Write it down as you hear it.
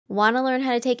Want to learn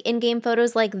how to take in-game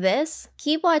photos like this?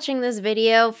 Keep watching this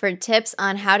video for tips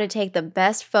on how to take the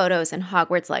best photos in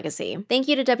Hogwarts Legacy. Thank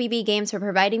you to WB Games for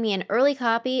providing me an early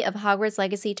copy of Hogwarts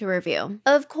Legacy to review.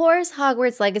 Of course,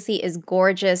 Hogwarts Legacy is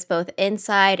gorgeous both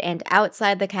inside and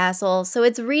outside the castle, so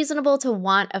it's reasonable to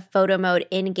want a photo mode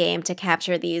in-game to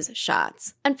capture these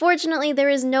shots. Unfortunately, there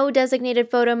is no designated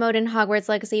photo mode in Hogwarts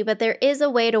Legacy, but there is a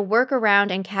way to work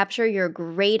around and capture your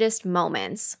greatest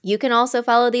moments. You can also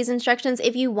follow these instructions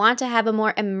if you want to have a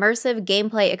more immersive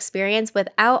gameplay experience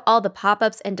without all the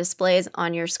pop-ups and displays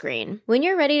on your screen. When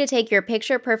you're ready to take your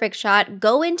picture-perfect shot,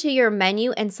 go into your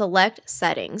menu and select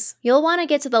Settings. You'll want to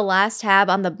get to the last tab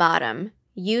on the bottom,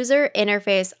 User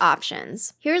Interface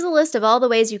Options. Here's a list of all the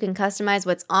ways you can customize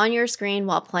what's on your screen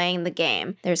while playing the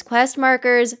game. There's quest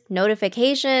markers,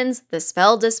 notifications, the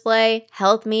spell display,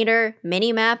 health meter,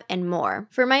 minimap, and more.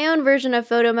 For my own version of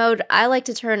photo mode, I like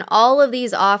to turn all of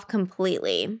these off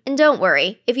completely. And don't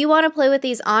worry, if you want to play with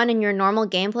these on in your normal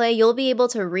gameplay, you'll be able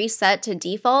to reset to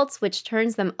defaults, which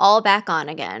turns them all back on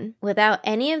again. Without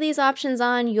any of these options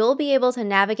on, you'll be able to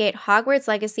navigate Hogwarts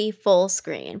Legacy full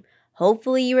screen.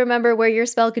 Hopefully you remember where your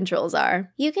spell controls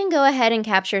are. You can go ahead and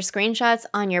capture screenshots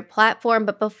on your platform,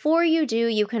 but before you do,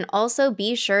 you can also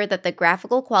be sure that the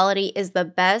graphical quality is the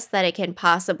best that it can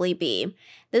possibly be.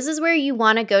 This is where you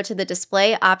want to go to the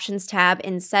Display Options tab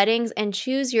in Settings and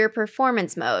choose your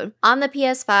Performance mode. On the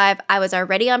PS5, I was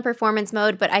already on Performance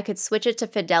mode, but I could switch it to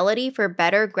Fidelity for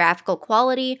better graphical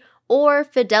quality, or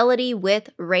Fidelity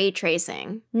with Ray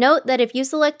Tracing. Note that if you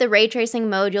select the Ray Tracing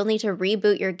mode, you'll need to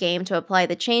reboot your game to apply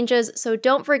the changes, so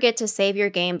don't forget to save your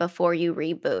game before you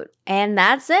reboot. And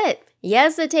that's it!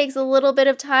 Yes, it takes a little bit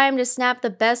of time to snap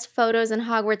the best photos in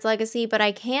Hogwarts Legacy, but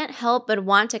I can't help but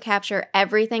want to capture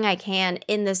everything I can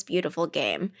in this beautiful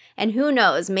game. And who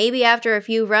knows, maybe after a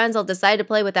few runs I'll decide to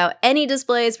play without any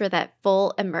displays for that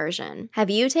full immersion.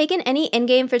 Have you taken any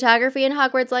in-game photography in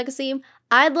Hogwarts Legacy?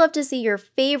 I'd love to see your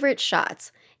favorite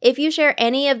shots. If you share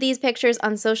any of these pictures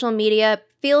on social media,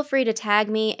 feel free to tag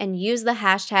me and use the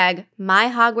hashtag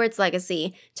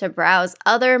 #MyHogwartsLegacy to browse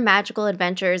other magical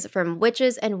adventures from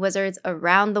witches and wizards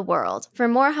around the world. For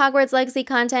more Hogwarts Legacy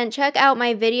content, check out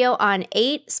my video on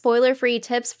 8 spoiler-free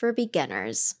tips for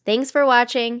beginners. Thanks for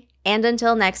watching, and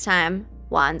until next time,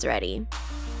 wands ready.